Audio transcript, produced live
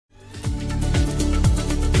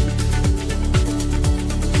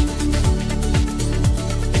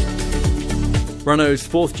Renault's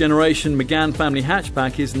 4th generation Megane family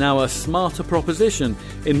hatchback is now a smarter proposition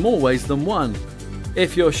in more ways than one.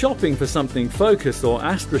 If you're shopping for something Focus or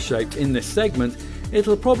Astra-shaped in this segment,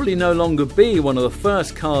 it'll probably no longer be one of the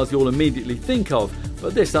first cars you'll immediately think of,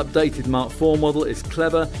 but this updated Mark IV model is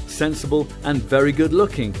clever, sensible and very good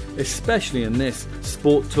looking, especially in this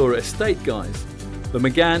sport tourer estate guise. The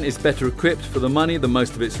Megane is better equipped for the money than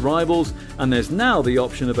most of its rivals, and there's now the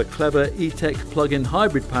option of a clever E-TECH plug-in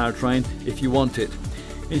hybrid powertrain if you want it.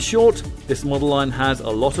 In short, this model line has a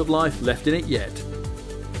lot of life left in it yet.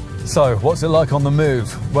 So, what's it like on the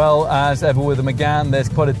move? Well, as ever with the Megane, there's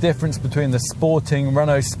quite a difference between the sporting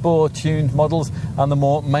Renault Sport tuned models and the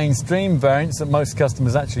more mainstream variants that most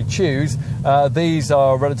customers actually choose. These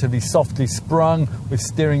are relatively softly sprung with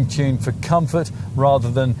steering tuned for comfort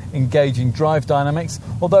rather than engaging drive dynamics,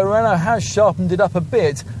 although Renault has sharpened it up a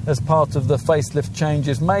bit as part of the facelift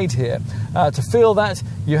changes made here. To feel that,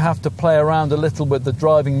 you have to play around a little with the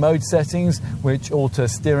driving mode settings, which alter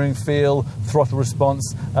steering feel, throttle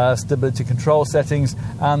response, stability control settings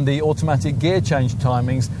and the automatic gear change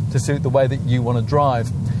timings to suit the way that you want to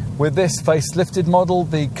drive. With this facelifted model,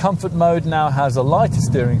 the comfort mode now has a lighter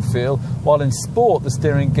steering feel, while in sport the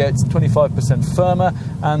steering gets 25% firmer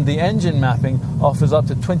and the engine mapping offers up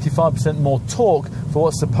to 25% more torque for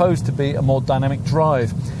what's supposed to be a more dynamic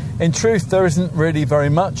drive. In truth, there isn't really very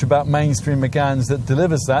much about mainstream Meganes that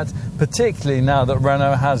delivers that, particularly now that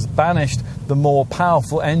Renault has banished the more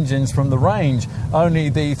powerful engines from the range. Only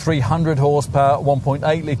the 300 horsepower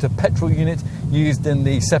 1.8 litre petrol unit used in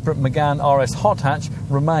the separate Megane RS hot hatch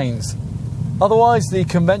remains. Otherwise, the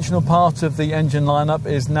conventional part of the engine lineup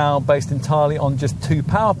is now based entirely on just two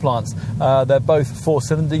power plants. They're both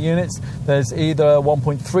 4-cylinder units. There's either a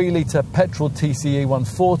 1.3 litre petrol TCE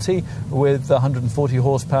 140 with 140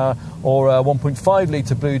 horsepower or a 1.5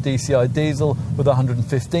 litre blue DCI diesel with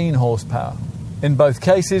 115 horsepower. In both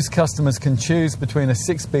cases, customers can choose between a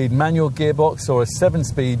 6-speed manual gearbox or a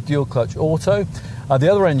 7-speed dual-clutch auto.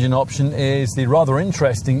 The other engine option is the rather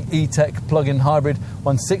interesting E-TECH plug-in hybrid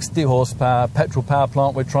 160 horsepower petrol power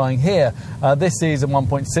plant we're trying here. This is a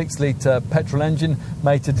 1.6 litre petrol engine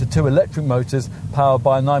mated to two electric motors powered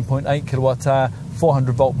by a 9.8 kilowatt hour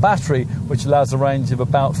 400 volt battery, which allows a range of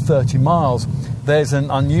about 30 miles. There's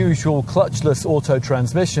an unusual clutchless auto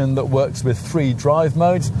transmission that works with 3 drive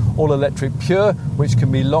modes: all electric pure, which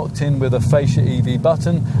can be locked in with a fascia EV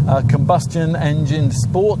button, combustion engine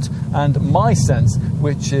sport, and My Sense,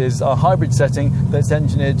 which is a hybrid setting that's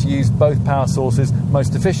engineered to use both power sources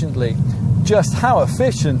most efficiently. Just how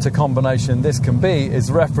efficient a combination this can be is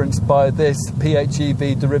referenced by this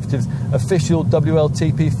PHEV derivative's official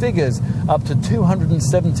WLTP figures: up to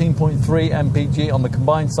 217.3 mpg on the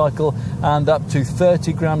combined cycle and up to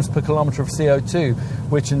 30 grams per kilometre of CO2,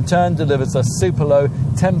 which in turn delivers a super low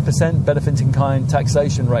 10% benefit-in-kind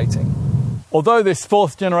taxation rating. Although this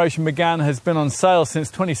 4th generation Megane has been on sale since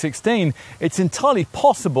 2016, it's entirely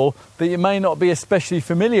possible that you may not be especially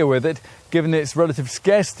familiar with it, given its relative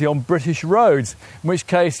scarcity on British roads, in which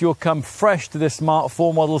case you'll come fresh to this Mark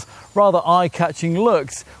IV model's rather eye-catching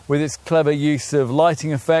looks, with its clever use of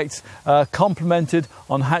lighting effects, complemented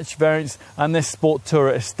on hatch variants and this sport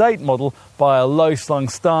tourer estate model by a low-slung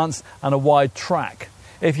stance and a wide track.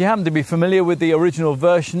 If you happen to be familiar with the original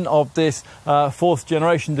version of this 4th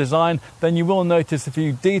generation design, then you will notice a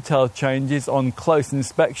few detailed changes on close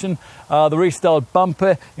inspection. The restyled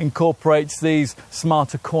bumper incorporates these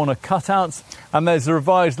smarter corner cutouts, and there's a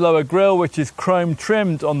revised lower grille which is chrome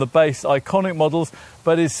trimmed on the base iconic models,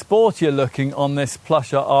 but is sportier looking on this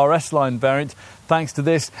plusher RS line variant thanks to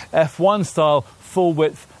this F1 style full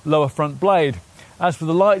width lower front blade. As for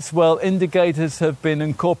the lights, well, indicators have been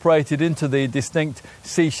incorporated into the distinct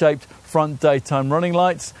C-shaped front daytime running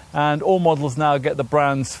lights, and all models now get the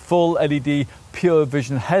brand's full LED pure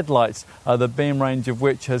vision headlights, the beam range of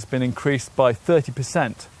which has been increased by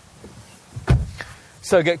 30%.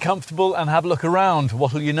 So get comfortable and have a look around.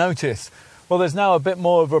 What will you notice? Well, there's now a bit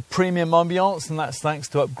more of a premium ambiance, and that's thanks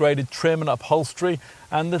to upgraded trim and upholstery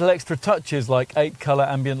and little extra touches like 8-colour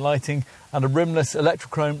ambient lighting and a rimless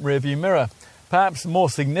electrochrome rearview mirror. Perhaps more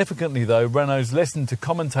significantly though, Renault's listened to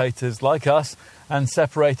commentators like us and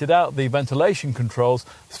separated out the ventilation controls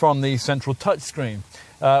from the central touchscreen,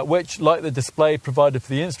 which, like the display provided for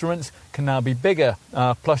the instruments, can now be bigger.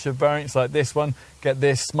 Plusher variants like this one get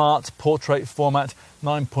this smart portrait format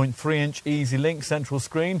 9.3-inch Easy Link central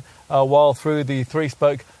screen, while through the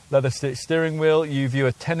 3-spoke leather-stitched steering wheel you view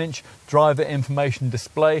a 10-inch driver information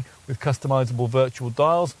display with customisable virtual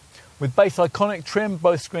dials. With base iconic trim,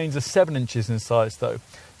 both screens are 7 inches in size though.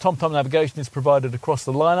 TomTom navigation is provided across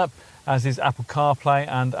the lineup, as is Apple CarPlay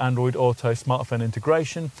and Android Auto smartphone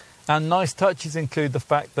integration. And nice touches include the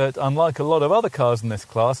fact that, unlike a lot of other cars in this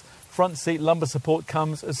class, front seat lumbar support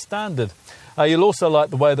comes as standard. You'll also like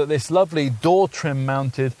the way that this lovely door trim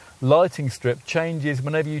mounted lighting strip changes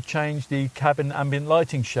whenever you change the cabin ambient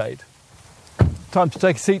lighting shade. Time to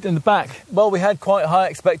take a seat in the back. Well, we had quite high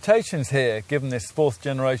expectations here, given this 4th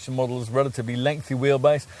generation model's relatively lengthy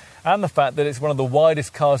wheelbase and the fact that it's one of the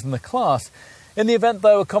widest cars in the class. In the event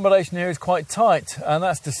though, accommodation here is quite tight, and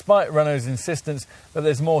that's despite Renault's insistence that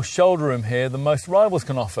there's more shoulder room here than most rivals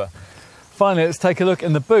can offer. Finally, let's take a look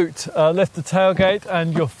in the boot. Lift the tailgate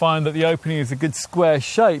and you'll find that the opening is a good square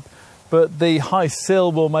shape, but the high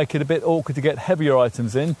sill will make it a bit awkward to get heavier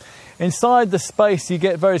items in. Inside the space you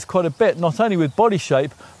get varies quite a bit, not only with body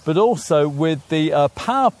shape, but also with the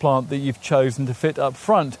power plant that you've chosen to fit up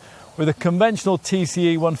front. With a conventional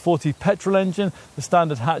TCE 140 petrol engine, the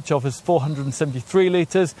standard hatch offers 473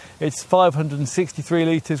 litres. It's 563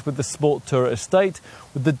 litres with the Sport Tourer Estate.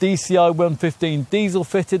 With the DCI 115 diesel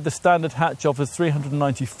fitted, the standard hatch offers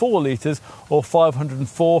 394 litres or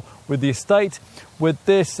 504 with the Estate. With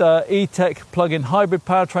this E-TECH plug-in hybrid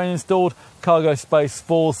powertrain installed, cargo space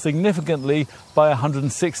falls significantly by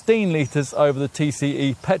 116 litres over the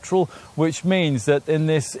TCE petrol, which means that in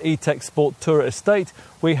this E-TECH Sport Tourer Estate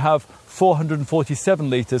we have 447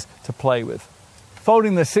 litres to play with.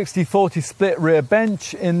 Folding the 60-40 split rear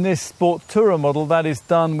bench in this Sport Tourer model, that is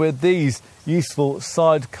done with these useful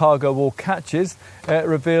side cargo wall catches. It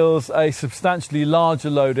reveals a substantially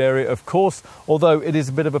larger load area, of course, although it is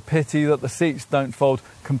a bit of a pity that the seats don't fold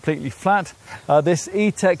completely flat. This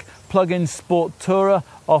E-TECH plug-in Sport Tourer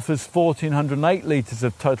offers 1,408 litres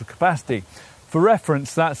of total capacity. For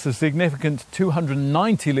reference, that's a significant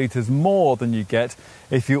 290 litres more than you get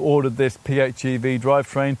if you ordered this PHEV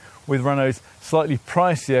drivetrain with Renault's slightly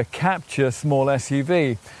pricier Capture small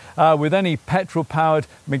SUV. With any petrol-powered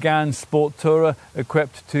Megane Sport Tourer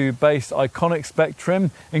equipped to base iconic spec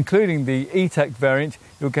trim, including the E-TECH variant,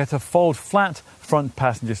 you'll get a fold-flat front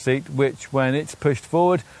passenger seat, which, when it's pushed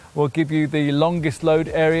forward, will give you the longest load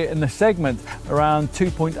area in the segment, around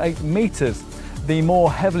 2.8 metres. The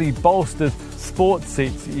more heavily bolstered sport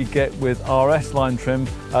seats that you get with RS line trim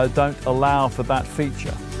don't allow for that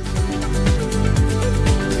feature.